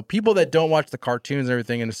people that don't watch the cartoons and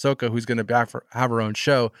everything, and Ahsoka, who's going to have her own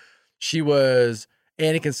show, she was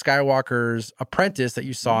Anakin Skywalker's apprentice that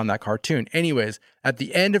you saw in that cartoon. Anyways, at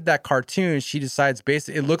the end of that cartoon, she decides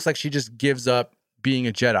basically, it looks like she just gives up being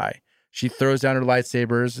a Jedi. She throws down her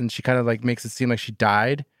lightsabers and she kind of like makes it seem like she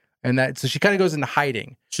died. And that, so she kind of goes into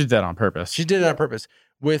hiding. She did that on purpose. She did it on purpose.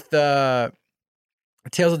 With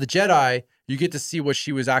Tales of the Jedi, you get to see what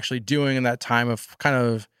she was actually doing in that time of kind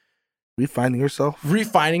of refining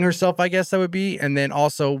herself, I guess that would be. And then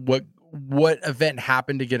also what event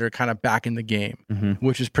happened to get her kind of back in the game,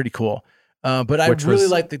 which is pretty cool. But I really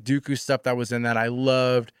liked the Dooku stuff that was in that. I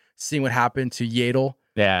loved seeing what happened to Yaddle.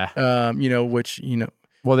 Yeah.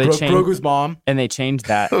 Well, they changed Grogu's mom, and they changed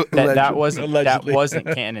that. that wasn't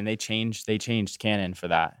canon. They changed canon for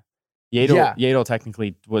that. Yaddle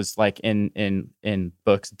technically was like in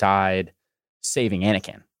books died saving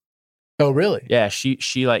Anakin. Oh, really? Yeah,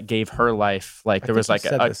 she like gave her life. Like there was like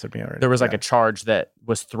a charge that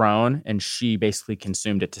was thrown, and she basically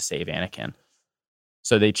consumed it to save Anakin.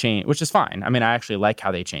 So they changed, which is fine. I mean, I actually like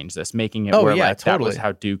how they changed this, making it that was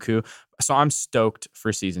how Dooku. So I'm stoked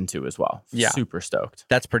for season 2 as well. Yeah, super stoked.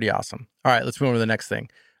 That's pretty awesome. All right, let's move on to the next thing.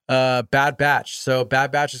 Bad Batch. So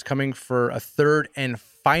Bad Batch is coming for a 3rd and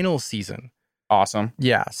final season. Awesome.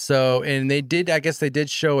 Yeah. So, and I guess they did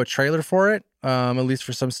show a trailer for it, at least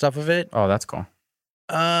for some stuff of it. Oh, that's cool.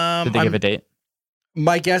 Did they give a date?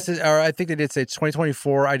 My guess is, or I think they did say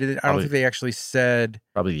 2024. I don't think they actually said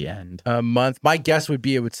probably the end month. My guess would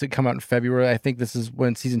be it would come out in February. I think this is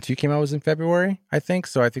when season 2 came out, was in February, I think.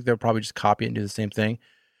 So I think they'll probably just copy it and do the same thing.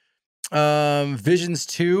 Visions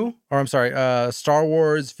 2, or I'm sorry, Star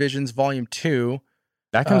Wars Visions Volume 2.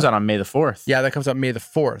 That comes out on May the 4th. Yeah, that comes out May the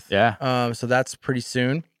 4th. Yeah. So that's pretty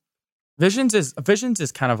soon. Visions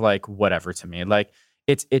is kind of like whatever to me. Like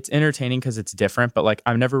it's entertaining because it's different, but like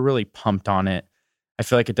I've never really pumped on it. I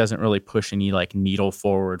feel like it doesn't really push any like needle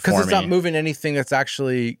forward for me. Because it's not moving anything that's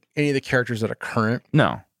actually any of the characters that are current.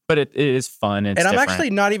 No, but it is fun. And I'm actually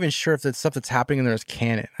not even sure if the stuff that's happening in there is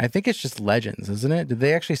canon. I think it's just Legends, isn't it? Did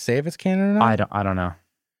they actually say if it's canon or not? I don't know.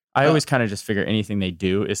 I always kind of just figure anything they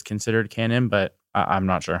do is considered canon, but I'm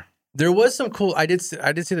not sure. There was some cool. I did see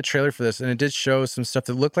the trailer for this, and it did show some stuff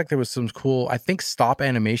that looked like there was some cool. I think stop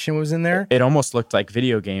animation was in there. It almost looked like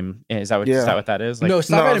video game. Is that what that is? Like, no,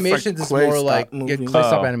 stop animation is more like clay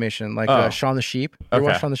stop animation, like Shaun the Sheep. You ever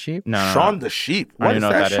watch Shaun the Sheep? No. Shaun the Sheep. What is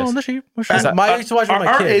that? Shaun the Sheep. I used to watch it with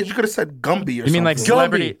my kids. Our age, you could have said Gumby or something. You mean like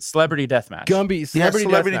Celebrity Deathmatch? Gumby. Celebrity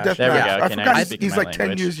Deathmatch. There we go. I forgot he's like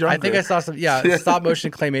 10 years younger. I think I saw some stop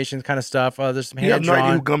motion claymation kind of stuff. There's some hand drawn. You have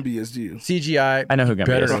no idea who Gumby is, do you? CGI. I know who Gumby is.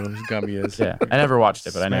 Better know who Gumby is. Yeah. I never watched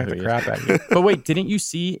it, but I know who he is. But wait, didn't you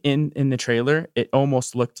see in the trailer? It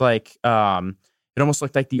almost looked like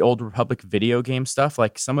the Old Republic video game stuff.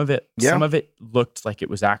 Like some of it looked like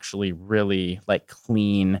it was actually really like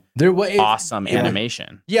clean, awesome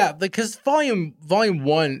animation. Yeah, because Volume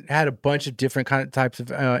 1 had a bunch of different types of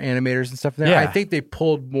animators and stuff there. Yeah. I think they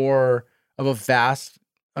pulled more of a vast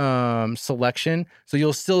selection, so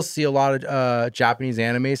you'll still see a lot of Japanese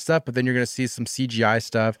anime stuff, but then you're going to see some CGI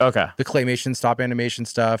stuff. Okay, the claymation stop animation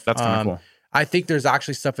stuff. That's kind of cool. I think there's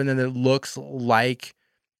actually stuff in there that looks like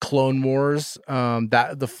Clone Wars,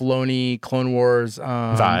 that the Filoni Clone Wars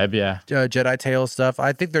vibe, Jedi Tales stuff.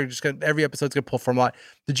 I think they're just every episode's gonna pull from a lot.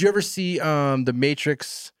 Did you ever see the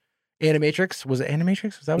Matrix? Animatrix? Was it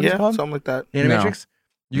Animatrix? Was that what it's called? Something like that. Animatrix.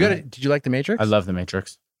 No. Did you like the Matrix? I love the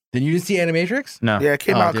Matrix. Then you didn't see Animatrix? No. Yeah, it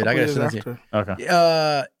came out a couple years after.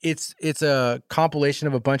 Okay. It's a compilation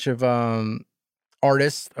of a bunch of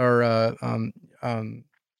artists or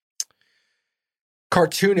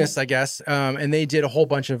cartoonists, I guess, and they did a whole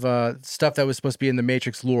bunch of stuff that was supposed to be in the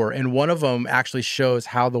Matrix lore, and one of them actually shows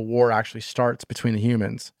how the war actually starts between the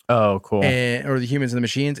humans. Oh, cool! Or the humans and the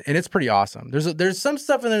machines, and it's pretty awesome. There's some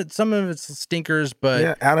stuff in there, some of it's stinkers,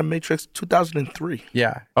 but Animatrix 2003.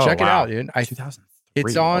 Yeah, check it out, dude. 2003.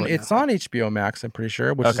 It's on HBO Max, I'm pretty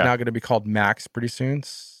sure, which is now going to be called Max pretty soon.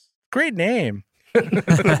 Great name. There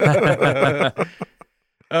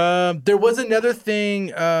was another thing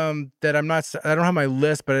that I don't have my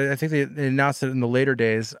list, but I think they announced it in the later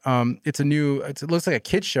days. It looks like a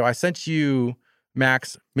kid's show. I sent you,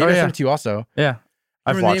 Max. Maybe I sent it to you also. Yeah.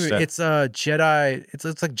 I've watched it. It's a Jedi. It's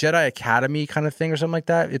like Jedi Academy kind of thing or something like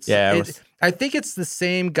that. I think it's the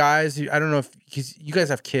same guys. I don't know if you guys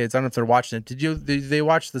have kids. I don't know if they're watching it. Did they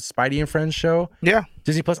watch the Spidey and Friends show? Yeah,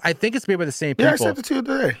 Disney Plus. I think it's made by the same people. Yeah, I sent it to you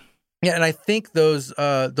today. Yeah, and I think those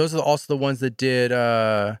are also the ones that did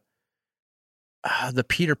the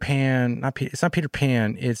Peter Pan. It's not Peter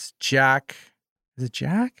Pan. It's Jack. Is it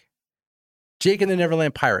Jack? Jake and the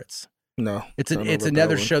Neverland Pirates. No, it's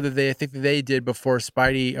another show that they did before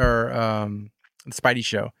Spidey or the Spidey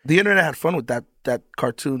show. The internet had fun with that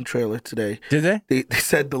cartoon trailer today. Did they? They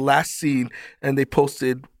said the last scene, and they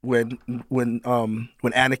posted when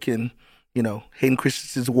Anakin, Hayden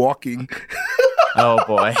Christensen's walking. Oh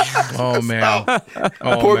boy! Oh man!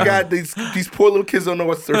 Poor guy. These poor little kids don't know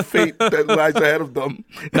what's their fate that lies ahead of them.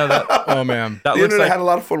 No, oh man! The internet had a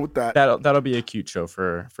lot of fun with that. That'll be a cute show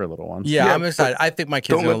for little ones. Yeah, I'm excited. I think my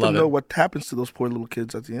kids don't are gonna let them love know what happens to those poor little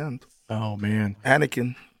kids at the end. Oh man!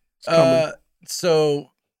 Anakin. So, a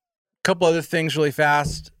couple other things really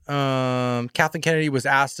fast. Kathleen Kennedy was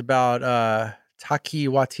asked about Taika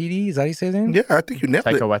Waititi. Is that how you say his name? Yeah, I think you nailed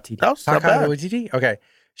it. Taika Waititi. That was not bad. Waititi? Okay.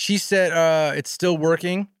 She said it's still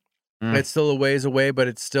working. It's still a ways away, but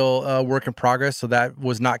it's still a work in progress. So that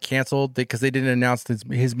was not canceled because they didn't announce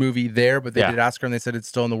his movie there, but they did ask her and they said it's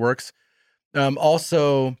still in the works.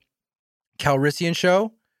 Also, Calrissian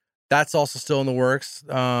show, that's also still in the works.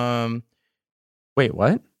 Wait,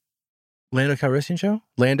 what? Lando Calrissian show?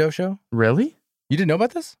 Lando show? Really? You didn't know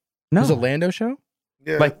about this? No. There's a Lando show?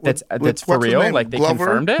 Yeah, like that's for real? Like they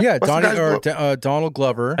confirmed it? Yeah, Donald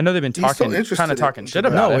Glover. I know they've been talking shit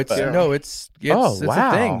about it. It's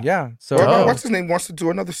a thing. Yeah. So what's his name wants to do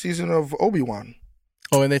another season of Obi-Wan.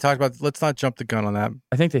 Oh, and they talked about, let's not jump the gun on that.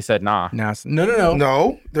 I think they said nah.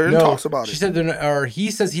 No, they're in talks about it. She said he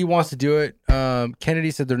says he wants to do it. Kennedy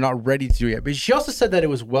said they're not ready to do it yet. But she also said that it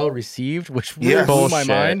was well received, which really blew my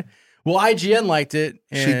mind. Well, IGN liked it.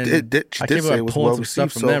 And she did say it was well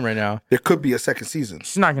received. From them right now. There could be a second season.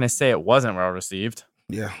 She's not going to say it wasn't well received.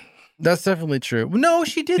 Yeah. That's definitely true. No,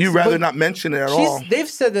 she did. You'd rather not mention it at all. They've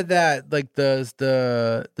said that like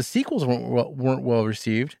the sequels weren't well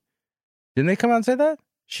received. Didn't they come out and say that?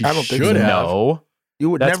 I don't think so. No. You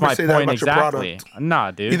would never say that about your product. Nah,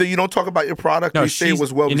 dude. Either you don't talk about your product or you say it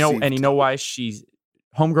was well received. And you know why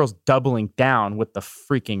Homegirl's doubling down with the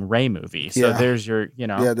freaking Rey movie. So there's your,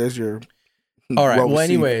 Yeah, there's your. All right. Well,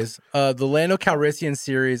 anyways, the Lando Calrissian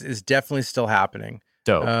series is definitely still happening.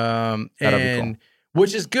 Dope. That'll be cool.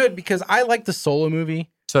 Which is good because I like the Solo movie.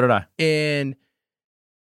 So did I. And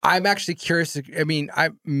I'm actually curious.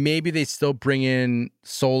 Maybe they still bring in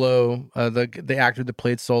Solo, the actor that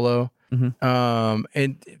played Solo,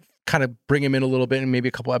 and kind of bring him in a little bit and maybe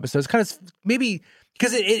a couple episodes. Kind of maybe.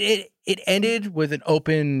 Because it ended with an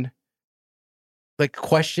open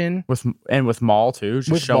question with Maul too,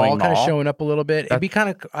 just showing Maul kind of showing up a little bit. It'd be kind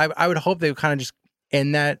of I would hope they would kind of just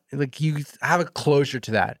end that, like you have a closure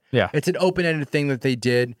to that. Yeah, it's an open ended thing that they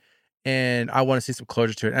did, and I want to see some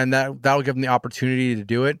closure to it, and that'll give them the opportunity to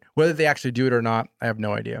do it. Whether they actually do it or not, I have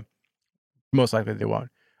no idea. Most likely they won't.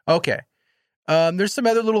 Okay, there's some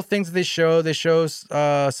other little things that they show. They show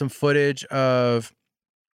some footage of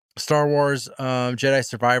Star Wars Jedi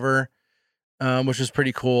Survivor, which was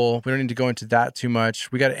pretty cool. We don't need to go into that too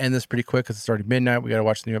much. We got to end this pretty quick because it's already midnight. We got to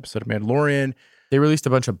watch the new episode of Mandalorian. They released a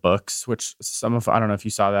bunch of books, which I don't know if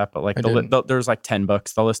you saw that, but like there's like 10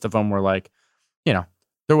 books. The list of them were like, there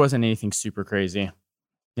wasn't anything super crazy.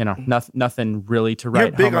 Nothing really to write.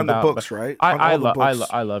 You're big home on about, the books, right? I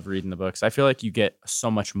love reading the books. I feel like you get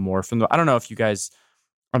so much more from them. I don't know if you guys,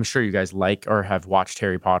 I'm sure you guys like or have watched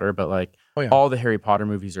Harry Potter, but like all the Harry Potter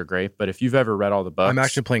movies are great. But if you've ever read all the books, I'm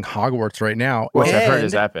actually playing Hogwarts right now, which I've heard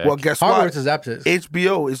is epic. Well, guess Hogwarts what? is epic.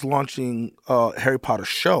 HBO is launching a Harry Potter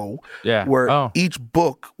show, where each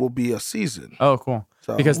book will be a season. Oh, cool!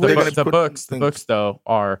 So because the books though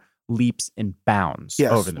are leaps and bounds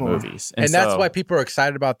over the movies, and that's why people are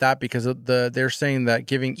excited about that because they're saying that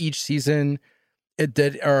giving each season. Each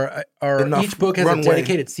book has a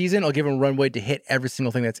dedicated season. It'll give them runway to hit every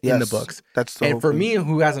single thing that's in the books. And for me,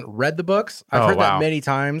 who hasn't read the books, I've heard that many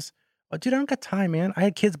times. Oh, dude, I don't got time, man. I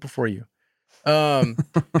had kids before you. The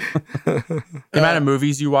amount of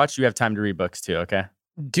movies you watch, you have time to read books too. Okay,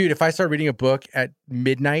 dude. If I start reading a book at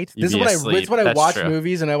midnight, this is what I watch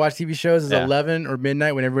movies and I watch TV shows is 11 or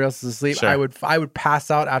midnight when everybody else is asleep. Sure. I would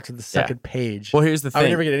pass out after the second page. Well, here's the thing: I would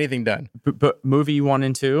never get anything done. But movie 1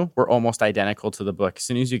 and 2 were almost identical to the book. As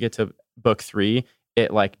soon as you get to book 3,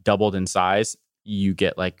 it like doubled in size. You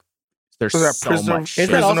get like there's so much.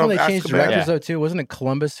 Isn't that also when they changed directors though too? Wasn't it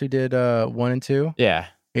Columbus who did 1 and 2? Yeah.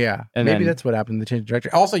 Yeah, and maybe that's what happened. They changed the director.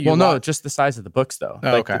 Also, just the size of the books, though.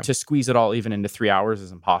 To squeeze it all even into 3 hours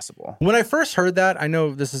is impossible. When I first heard that, I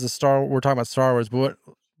know this is we're talking about Star Wars, but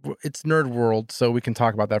it's Nerd World, so we can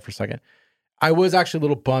talk about that for a second. I was actually a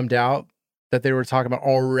little bummed out that they were talking about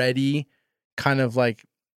already kind of like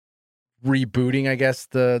rebooting, I guess,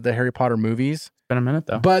 the Harry Potter movies. It's been a minute,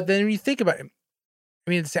 though. But then when you think about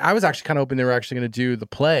it, I was actually kind of hoping they were actually going to do the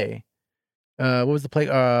play. What was the play?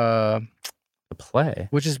 The play,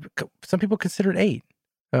 which is some people consider it 8,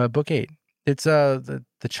 book 8. It's the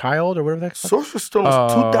Child or whatever that's called. Sorcerer's Stone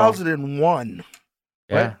was 2001.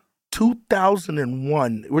 Yeah. Right?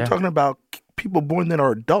 2001. We're talking about people born then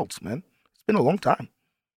are adults, man. It's been a long time.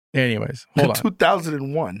 Anyways, hold on.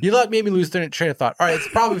 2001. You made me lose train of thought. All right, it's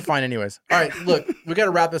probably fine anyways. All right, look, we got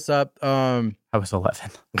to wrap this up. I was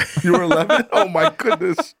 11. You were 11? Oh, my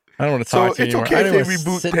goodness. I don't want to talk to you anymore. So it's okay if they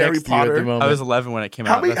reboot Harry Potter. I was 11 when it came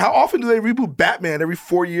out. How often do they reboot Batman? Every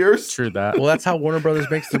 4 years? True that. Well, that's how Warner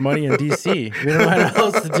Brothers makes their money in DC. They don't know how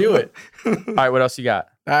else to do it. All right, what else you got?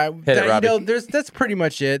 Hit it, Robbie. That's pretty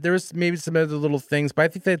much it. There's maybe some other little things, but I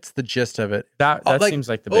think that's the gist of it. That seems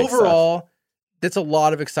like the big overall, stuff. It's a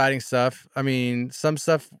lot of exciting stuff. I mean, some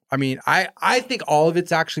stuff, I think all of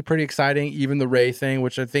it's actually pretty exciting, even the Rey thing,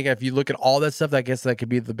 which I think if you look at all that stuff, I guess that could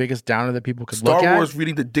be the biggest downer that people could look at. Star Wars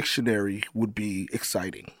reading the dictionary would be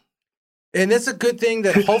exciting. And that's a good thing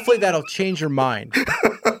that hopefully that'll change your mind.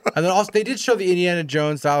 And then also, they did show the Indiana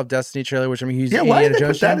Jones Dial of Destiny trailer, which he's why Indiana did they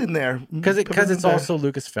Jones put that in there? Because it's also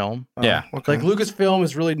Lucasfilm. Yeah. Okay. Like Lucasfilm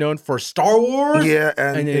is really known for Star Wars. Yeah,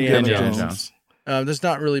 and Indiana Jones. There's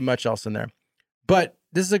not really much else in there. But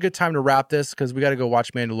this is a good time to wrap this because we got to go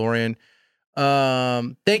watch Mandalorian.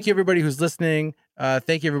 Thank you, everybody who's listening.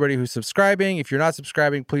 Thank you, everybody who's subscribing. If you're not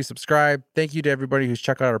subscribing, please subscribe. Thank you to everybody who's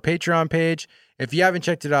checked out our Patreon page. If you haven't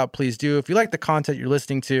checked it out, please do. If you like the content you're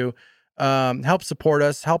listening to, help support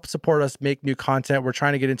us. Help support us make new content. We're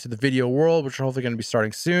trying to get into the video world, which we're hopefully going to be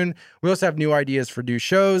starting soon. We also have new ideas for new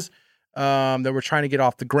shows that we're trying to get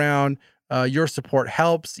off the ground. Your support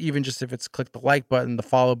helps, even just if it's click the like button, the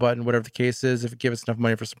follow button, whatever the case is. If it gives us enough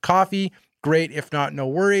money for some coffee, great. If not, no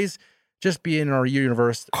worries. Just be in our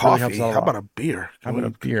universe. Coffee. Really helps How about a beer? How about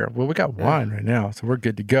a beer? Well, we got wine right now, so we're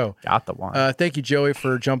good to go. Got the wine. Thank you, Joey,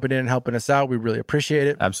 for jumping in and helping us out. We really appreciate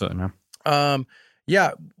it. Absolutely, man.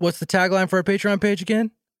 Yeah. What's the tagline for our Patreon page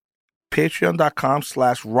again?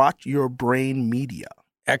 Patreon.com/rotyourbrainmedia.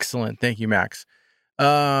 Excellent. Thank you, Max.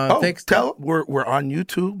 Thanks. We're on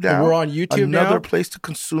YouTube now. We're on YouTube now. Another place to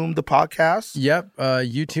consume the podcast. Yep.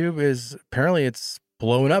 YouTube is apparently it's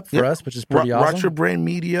blowing up for us, which is pretty awesome. Rot Your Brain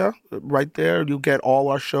Media, right there. You'll get all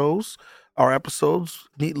our shows, our episodes,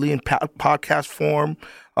 neatly in podcast form,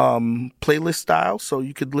 playlist style. So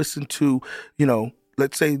you could listen to,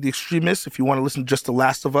 let's say The Extremists. If you want to listen to just the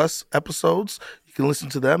Last of Us episodes, you can listen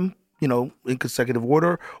to them, in consecutive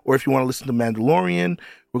order. Or if you want to listen to Mandalorian,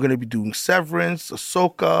 we're going to be doing Severance,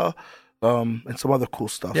 Ahsoka, and some other cool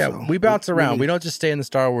stuff. Yeah, so we bounce around. We don't just stay in the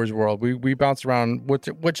Star Wars world. We bounce around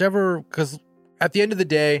whichever, because at the end of the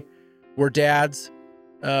day, we're dads,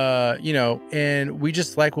 and we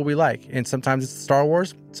just like what we like. And sometimes it's Star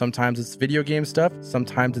Wars, sometimes it's video game stuff,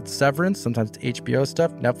 sometimes it's Severance, sometimes it's HBO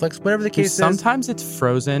stuff, Netflix, whatever the case sometimes it's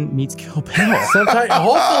Frozen meets Kill Bill. Sometimes,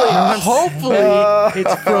 hopefully,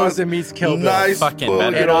 it's Frozen meets Kill Bill. Nice. Fucking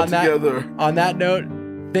better. And on that note,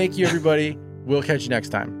 thank you, everybody. We'll catch you next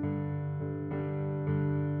time.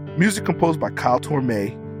 Music composed by Kyle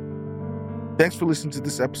Torme. Thanks for listening to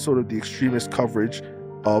this episode of The Extremist coverage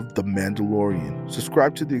of The Mandalorian.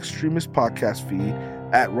 Subscribe to The Extremist podcast feed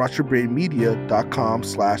at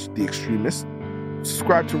rotyourbrainmedia.com/The Extremist.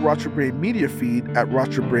 Subscribe to Rot Your Brain Media feed at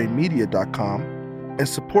rotyourbrainmedia.com and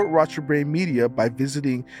support Rot Your Brain Media by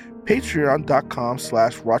visiting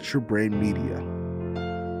patreon.com/rotyourbrainmedia.